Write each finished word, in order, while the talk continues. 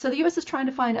So the U.S. is trying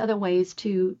to find other ways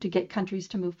to get countries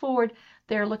to move forward.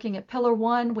 They're looking at Pillar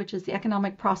 1, which is the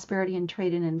economic prosperity and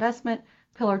trade and investment.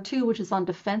 Pillar 2, which is on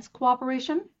defense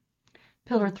cooperation.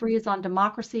 Pillar 3 is on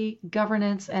democracy,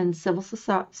 governance, and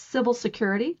civil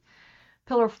security.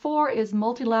 Pillar 4 is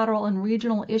multilateral and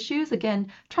regional issues.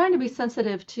 Again, trying to be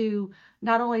sensitive to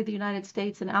not only the United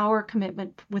States and our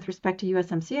commitment with respect to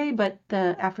USMCA, but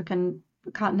the African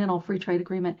Continental Free Trade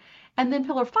Agreement. And then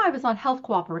Pillar 5 is on health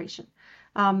cooperation.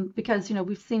 Because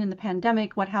we've seen in the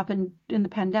pandemic what happened in the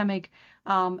pandemic,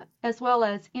 as well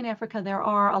as in Africa, there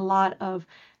are a lot of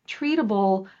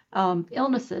treatable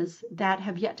illnesses that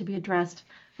have yet to be addressed.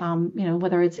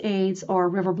 Whether it's AIDS or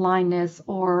river blindness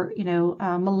or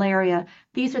malaria,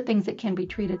 these are things that can be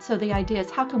treated. So the idea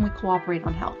is, how can we cooperate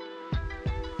on health?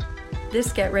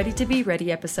 This Get Ready to Be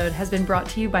Ready episode has been brought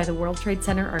to you by the World Trade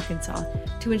Center Arkansas.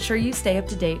 To ensure you stay up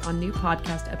to date on new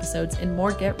podcast episodes and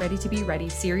more Get Ready to Be Ready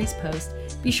series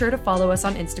posts, be sure to follow us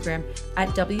on Instagram at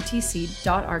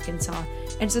WTC.Arkansas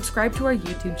and subscribe to our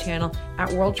YouTube channel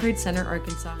at World Trade Center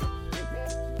Arkansas.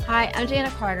 Hi, I'm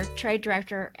Dana Carter, Trade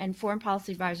Director and Foreign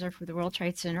Policy Advisor for the World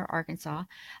Trade Center Arkansas.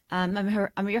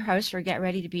 I'm your host for Get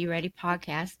Ready to Be Ready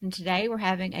podcast, and today we're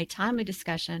having a timely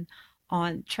discussion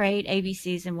on trade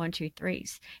ABCs and 1, 2,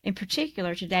 3s. In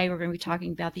particular, today we're going to be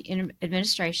talking about the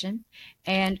administration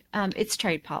and its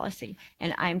trade policy.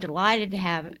 And I'm delighted to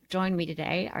have join me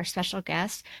today our special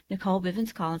guest, Nicole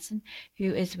Bivens Collinson,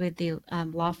 who is with the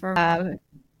law firm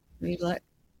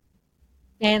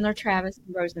Sandler, Travis,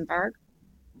 and Rosenberg.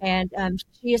 And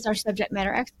she is our subject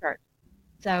matter expert.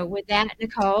 So with that,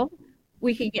 Nicole,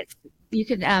 you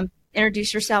can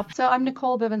introduce yourself. So I'm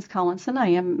Nicole Bivens Collinson. I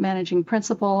am Managing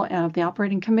Principal of the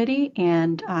Operating Committee,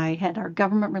 and I head our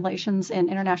Government Relations and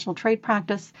International Trade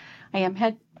Practice. I am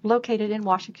located in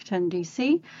Washington,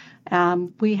 D.C.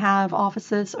 We have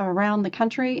offices around the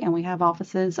country, and we have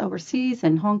offices overseas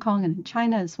in Hong Kong and in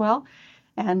China as well.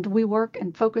 And we work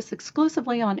and focus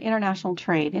exclusively on international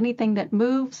trade. Anything that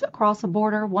moves across a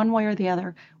border one way or the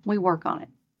other, we work on it.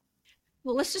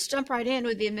 Well, let's just jump right in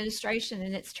with the administration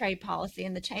and its trade policy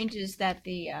and the changes that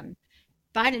the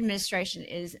Biden administration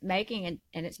is making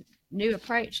and its new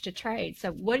approach to trade.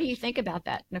 So what do you think about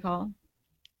that, Nicole?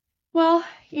 Well,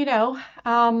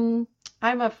 I'm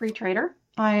a free trader.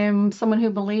 I am someone who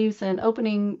believes in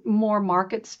opening more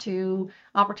markets to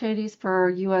opportunities for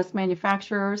U.S.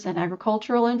 manufacturers and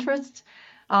agricultural interests.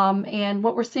 And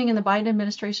what we're seeing in the Biden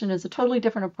administration is a totally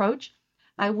different approach.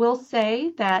 I will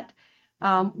say that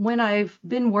when I've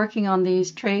been working on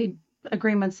these trade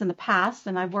agreements in the past,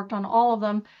 and I've worked on all of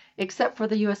them except for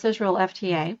the U.S.-Israel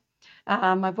FTA,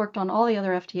 I've worked on all the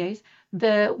other FTAs.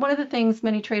 One of the things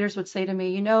many traders would say to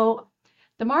me,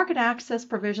 the market access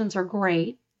provisions are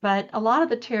great, but a lot of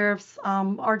the tariffs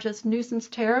are just nuisance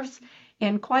tariffs.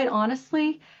 And quite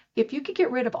honestly, if you could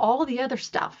get rid of all of the other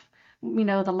stuff,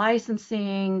 the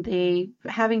licensing, the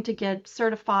having to get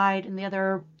certified and the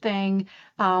other thing,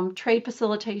 trade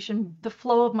facilitation, the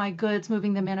flow of my goods,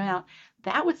 moving them in and out,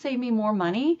 that would save me more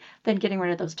money than getting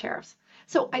rid of those tariffs.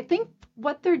 So I think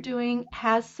what they're doing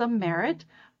has some merit.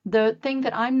 The thing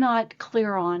that I'm not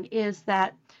clear on is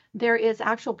that there is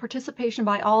actual participation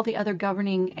by all the other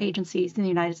governing agencies in the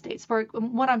United States. For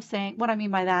what I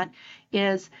mean by that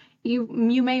is you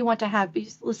may want to have,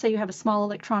 let's say you have a small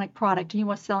electronic product and you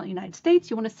want to sell it in the United States,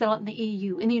 you want to sell it in the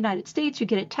EU. In the United States, you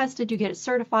get it tested, you get it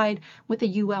certified with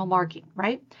a UL marking,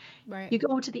 right? Right. You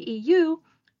go to the EU,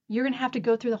 you're going to have to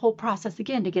go through the whole process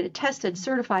again to get it tested,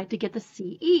 certified, to get the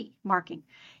CE marking.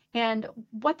 And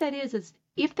what that is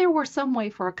if there were some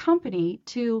way for a company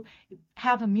to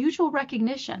have a mutual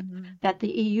recognition that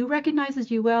the EU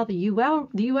recognizes UL, the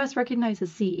US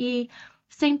recognizes CE,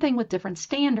 same thing with different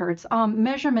standards,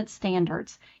 measurement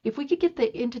standards. If we could get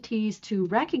the entities to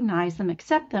recognize them,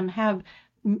 accept them, have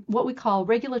what we call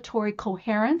regulatory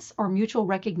coherence or mutual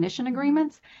recognition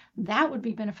agreements, that would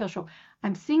be beneficial.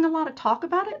 I'm seeing a lot of talk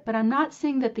about it, but I'm not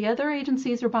seeing that the other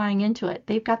agencies are buying into it.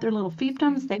 They've got their little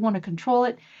fiefdoms, they want to control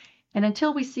it. And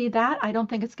until we see that, I don't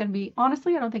think it's going to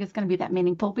be that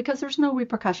meaningful because there's no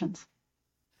repercussions.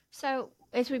 So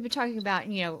as we've been talking about,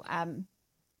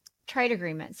 trade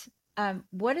agreements,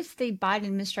 what is the Biden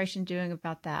administration doing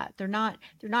about that? They're not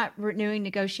renewing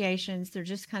negotiations. They're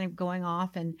just kind of going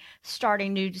off and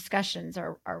starting new discussions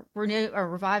or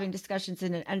reviving discussions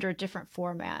under a different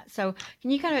format. So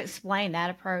can you kind of explain that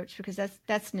approach? Because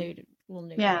that's new.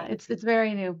 Yeah, it's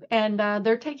very new. And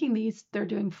they're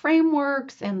doing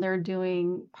frameworks and they're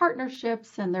doing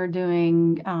partnerships and they're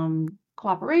doing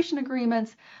cooperation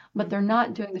agreements, but they're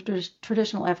not doing the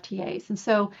traditional FTAs. And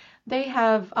so they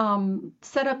have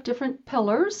set up different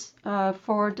pillars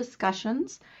for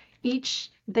discussions.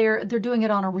 they're doing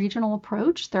it on a regional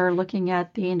approach. They're looking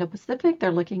at the Indo-Pacific.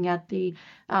 They're looking at the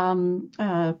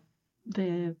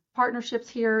partnerships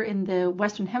here in the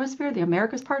Western Hemisphere, the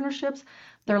Americas partnerships.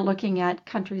 They're looking at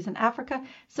countries in Africa.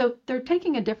 So they're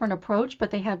taking a different approach,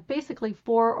 but they have basically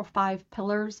 4 or 5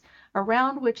 pillars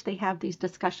around which they have these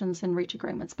discussions and reach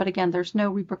agreements. But again, there's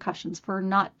no repercussions for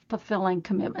not fulfilling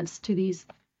commitments to these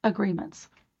agreements.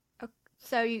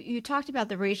 So you talked about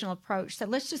the regional approach. So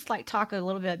let's just talk a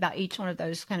little bit about each one of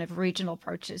those kind of regional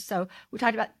approaches. So we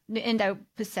talked about the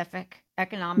Indo-Pacific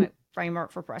Economic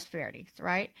Framework for Prosperity,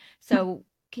 right? So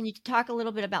can you talk a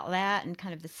little bit about that and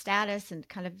kind of the status and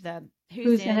kind of the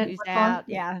who's in, who's out?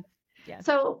 Yeah.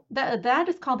 So that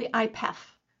is called the IPEF.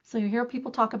 So you hear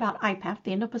people talk about IPEF,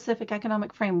 the Indo-Pacific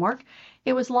Economic Framework.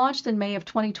 It was launched in May of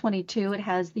 2022. It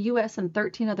has the U.S. and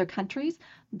 13 other countries.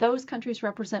 Those countries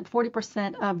represent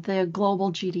 40% of the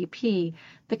global GDP.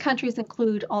 The countries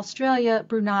include Australia,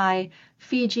 Brunei,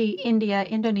 Fiji, India,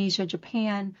 Indonesia,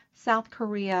 Japan, South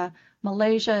Korea,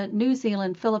 Malaysia, New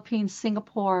Zealand, Philippines,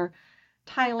 Singapore,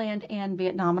 Thailand, and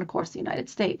Vietnam, and of course the United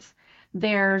States.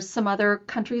 There's some other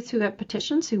countries who have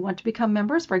petitions who want to become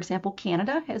members. For example,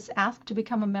 Canada has asked to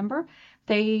become a member.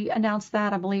 They announced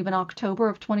that, I believe, in October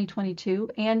of 2022.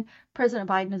 And President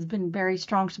Biden has been a very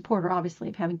strong supporter, obviously,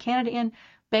 of having Canada in.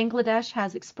 Bangladesh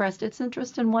has expressed its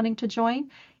interest in wanting to join.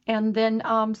 And then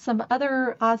some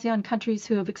other ASEAN countries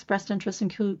who have expressed interest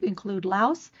include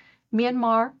Laos,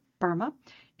 Myanmar, Burma,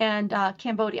 and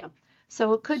Cambodia.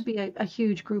 So it could be a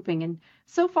huge grouping. And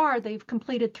so far, they've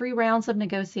completed 3 rounds of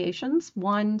negotiations,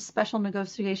 1 special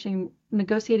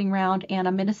negotiating round and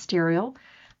a ministerial.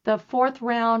 The 4th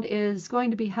round is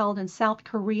going to be held in South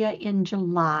Korea in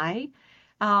July.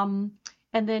 And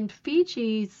then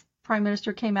Fiji's prime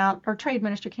minister came out, or trade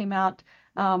minister came out,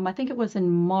 I think it was in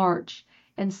March,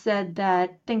 and said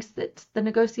that thinks that the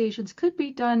negotiations could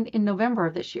be done in November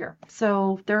of this year.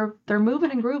 So they're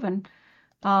moving and grooving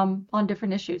on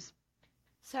different issues.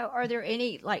 So are there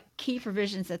any key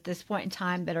provisions at this point in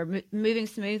time that are moving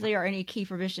smoothly, or any key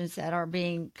provisions that are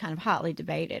being kind of hotly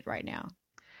debated right now?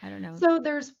 I don't know. So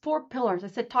there's 4 pillars.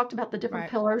 I talked about the different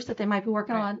pillars that they might be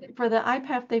working on. For the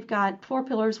IPEF, they've got 4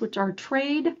 pillars, which are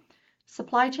trade,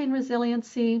 supply chain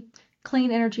resiliency,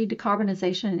 clean energy,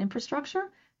 decarbonization and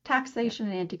infrastructure, taxation,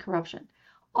 and anti-corruption.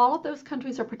 All of those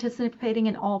countries are participating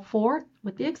in all 4,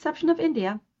 with the exception of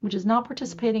India, which is not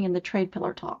participating in the trade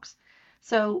pillar talks.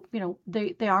 So,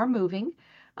 they are moving.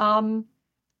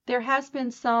 There has been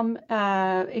some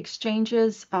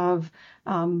exchanges of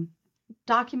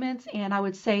documents, and I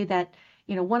would say that,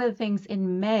 one of the things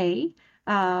in May,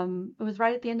 it was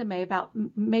right at the end of May, about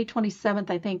May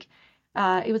 27th, I think,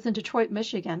 it was in Detroit,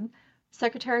 Michigan.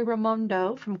 Secretary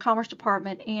Raimondo from Commerce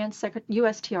Department and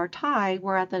USTR Thai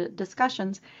were at the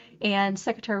discussions, and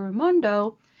Secretary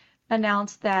Raimondo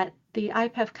announced that the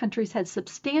IPEF countries had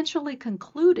substantially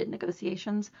concluded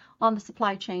negotiations on the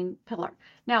supply chain pillar.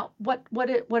 Now, what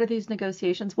are these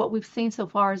negotiations? What we've seen so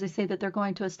far is they say that they're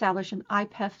going to establish an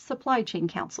IPEF supply chain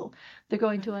council. They're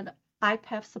going to an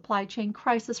IPEF supply chain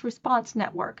crisis response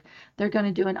network. They're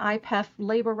going to do an IPEF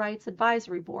labor rights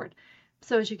advisory board.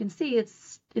 So as you can see,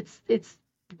 it's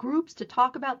groups to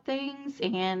talk about things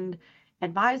and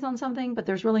advise on something, but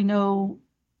there's really no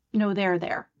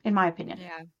there, in my opinion.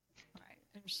 Yeah.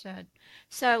 Understood.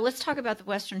 So let's talk about the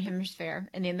Western Hemisphere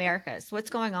and the Americas.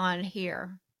 What's going on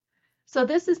here? So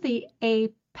this is the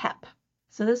APEP.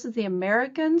 So this is the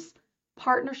Americans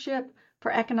Partnership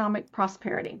for Economic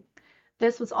Prosperity.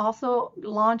 This was also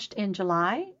launched in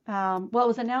July. It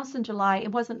was announced in July.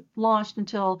 It wasn't launched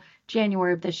until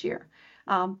January of this year.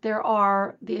 There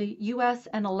are the U.S.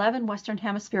 and 11 Western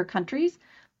Hemisphere countries,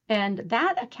 and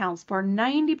that accounts for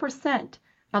 90%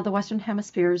 of the Western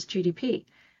Hemisphere's GDP.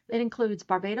 It includes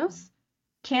Barbados,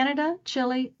 Canada,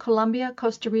 Chile, Colombia,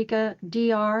 Costa Rica,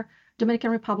 DR,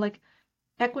 Dominican Republic,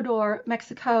 Ecuador,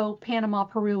 Mexico, Panama,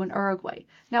 Peru, and Uruguay.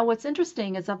 Now, what's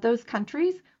interesting is of those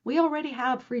countries, we already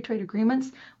have free trade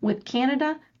agreements with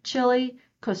Canada, Chile,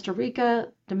 Costa Rica,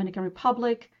 Dominican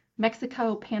Republic,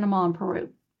 Mexico, Panama, and Peru.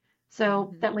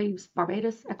 So that leaves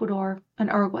Barbados, Ecuador, and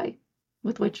Uruguay,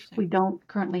 with which we don't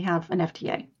currently have an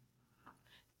FTA.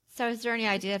 So is there any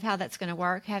idea of how that's going to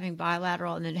work, having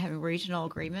bilateral and then having regional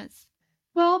agreements?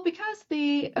 Well, because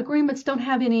the agreements don't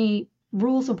have any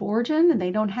rules of origin and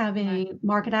they don't have any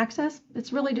market access,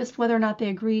 it's really just whether or not they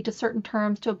agree to certain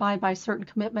terms to abide by certain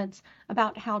commitments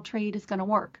about how trade is going to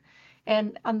work.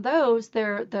 And on those,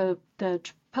 the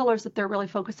pillars that they're really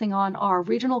focusing on are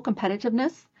regional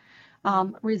competitiveness,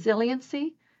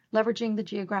 resiliency, leveraging the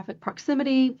geographic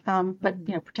proximity, but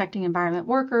protecting environment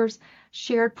workers.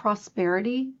 Shared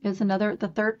prosperity is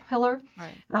the third pillar.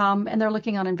 Right. And they're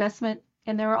looking on investment.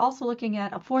 And they're also looking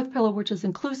at a fourth pillar, which is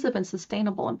inclusive and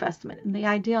sustainable investment. And the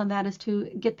idea on that is to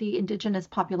get the indigenous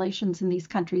populations in these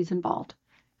countries involved.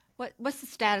 What's the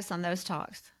status on those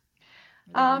talks?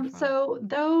 So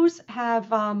those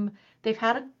have they've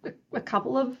had a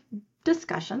couple of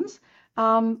discussions,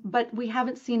 but we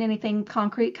haven't seen anything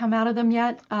concrete come out of them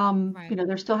yet. Right.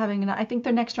 They're still having, I think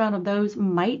their next round of those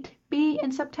might be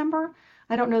in September.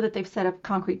 I don't know that they've set a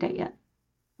concrete date yet.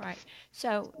 Right.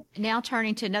 So now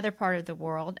turning to another part of the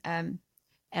world, at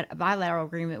a bilateral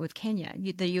agreement with Kenya,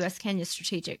 the U.S.-Kenya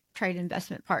Strategic Trade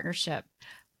Investment Partnership.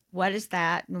 What is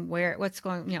that, and what's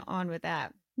going on with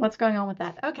that? What's going on with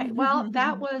that? Okay, well,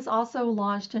 that was also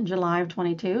launched in July of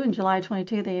 22. In July of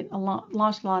 22, they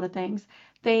launched a lot of things.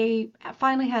 They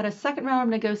finally had a second round of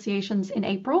negotiations in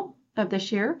April of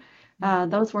this year.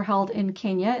 Those were held in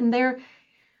Kenya, and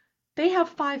they have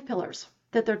 5 pillars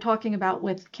that they're talking about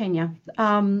with Kenya.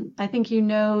 I think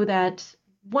that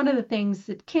one of the things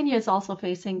that Kenya is also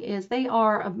facing is they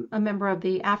are a member of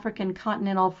the African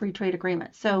Continental Free Trade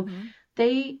Agreement. So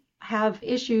they have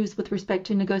issues with respect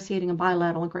to negotiating a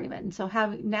bilateral agreement. And so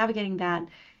navigating that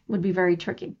would be very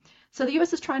tricky. So the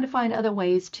U.S. is trying to find other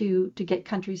ways to get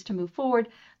countries to move forward.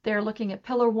 They're looking at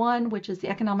Pillar 1, which is the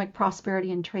economic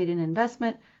prosperity and trade and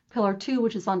investment. Pillar 2,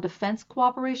 which is on defense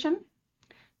cooperation.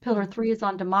 Pillar 3 is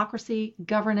on democracy,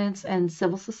 governance, and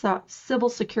civil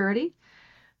security.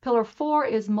 Pillar 4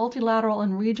 is multilateral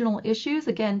and regional issues.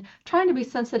 Again, trying to be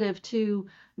sensitive to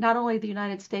not only the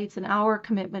United States and our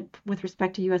commitment with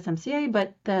respect to USMCA,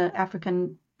 but the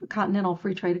African Continental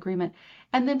Free Trade Agreement.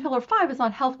 And then Pillar 5 is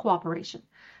on health cooperation.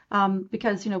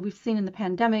 Because, we've seen in the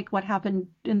pandemic what happened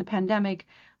in the pandemic,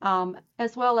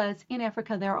 as well as in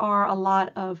Africa, there are a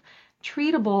lot of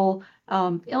treatable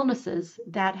illnesses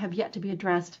that have yet to be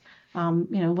addressed,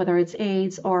 whether it's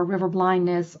AIDS or river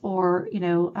blindness or,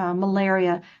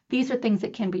 malaria. These are things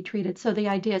that can be treated. So the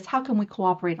idea is, how can we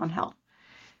cooperate on health?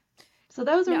 So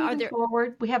those are moving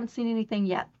forward. We haven't seen anything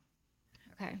yet.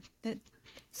 Okay.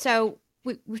 So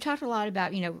we've talked a lot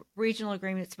about, regional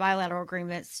agreements, bilateral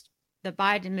agreements, the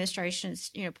Biden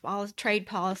administration's, trade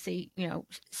policy,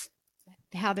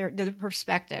 how the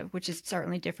perspective, which is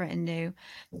certainly different and new.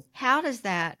 How does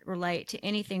that relate to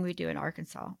anything we do in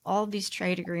Arkansas? All of these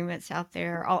trade agreements out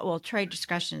there, trade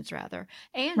discussions rather,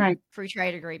 and free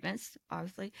trade agreements,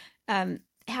 obviously.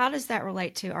 How does that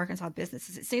relate to Arkansas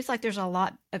businesses? It seems like there's a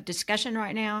lot of discussion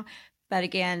right now, but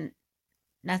again,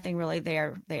 nothing really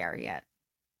there yet.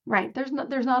 Right. There's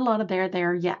not a lot of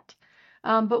there yet.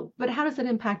 But how does it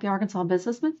impact the Arkansas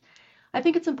businessmen? I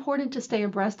think it's important to stay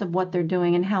abreast of what they're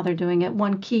doing and how they're doing it.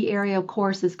 One key area, of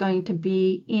course, is going to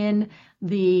be in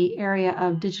the area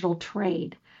of digital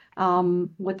trade,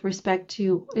 with respect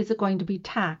to, is it going to be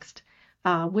taxed,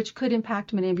 which could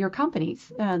impact many of your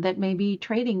companies that may be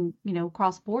trading,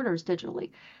 across borders digitally.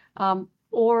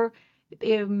 Or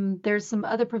there's some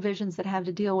other provisions that have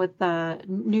to deal with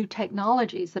new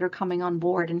technologies that are coming on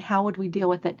board, and how would we deal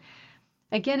with it?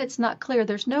 Again, it's not clear.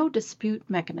 There's no dispute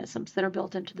mechanisms that are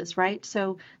built into this, right?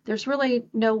 So there's really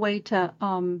no way to,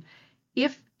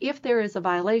 if there is a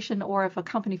violation or if a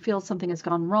company feels something has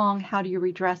gone wrong, how do you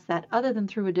redress that other than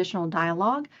through additional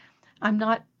dialogue? I'm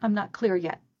not clear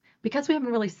yet. Because we haven't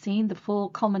really seen the full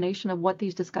culmination of what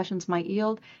these discussions might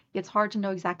yield, it's hard to know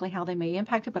exactly how they may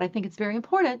impact it. But I think it's very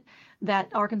important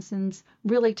that Arkansans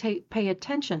really pay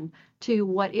attention to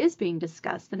what is being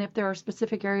discussed. And if there are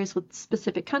specific areas with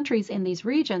specific countries in these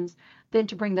regions, then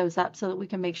to bring those up so that we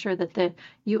can make sure that the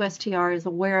USTR is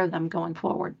aware of them going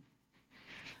forward.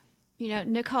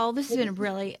 Nicole, this has been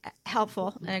really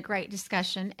helpful and a great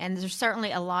discussion, and there's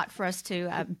certainly a lot for us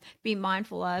to be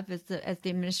mindful of as the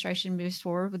administration moves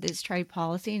forward with its trade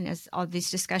policy and as all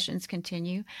these discussions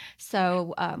continue.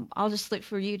 So I'll just look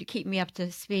for you to keep me up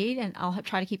to speed, and I'll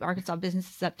try to keep Arkansas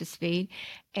businesses up to speed.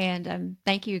 And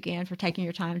thank you again for taking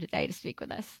your time today to speak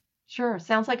with us. Sure.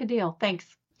 Sounds like a deal. Thanks.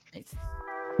 Thanks.